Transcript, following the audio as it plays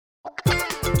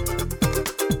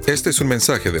Este es un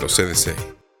mensaje de los CDC.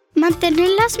 Mantener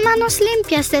las manos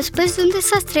limpias después de un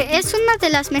desastre es una de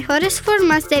las mejores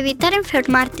formas de evitar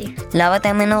enfermarte. Lávate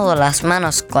a menudo las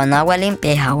manos con agua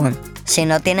limpia y jabón. Si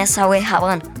no tienes agua y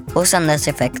jabón, usa un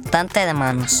desinfectante de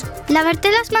manos.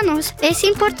 Lavarte las manos es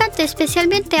importante,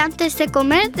 especialmente antes de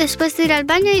comer, después de ir al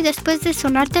baño y después de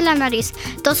sonarte la nariz,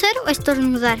 toser o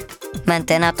estornudar.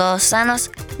 Mantén a todos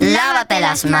sanos. Lávate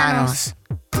las manos.